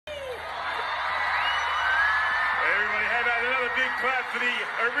big clap for the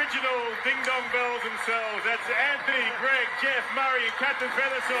original Ding Dong Bells themselves. That's Anthony, Greg, Jeff, Murray, and Captain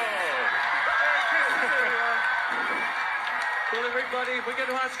Feathersall. Well, everybody, we're going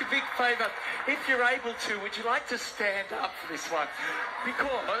to ask a big favour. If you're able to, would you like to stand up for this one?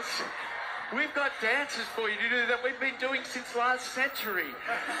 Because we've got dances for you to do that we've been doing since last century.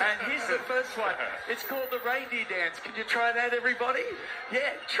 And here's the first one. It's called the reindeer dance. Can you try that, everybody?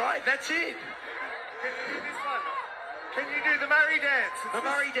 Yeah, try it. That's it. Can you do this one? Can you do the Murray dance? The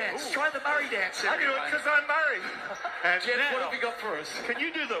Murray dance. Ooh. Try the Murray dance, I do it everybody. because I'm Murray. And Jeff, now, what have you got for us? Can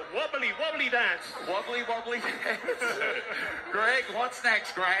you do the wobbly dance? Wobbly, wobbly dance. Greg, what's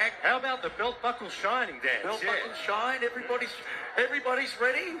next, Greg? how about the belt buckle shining dance? Belt buckle shine. Everybody's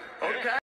ready? Okay.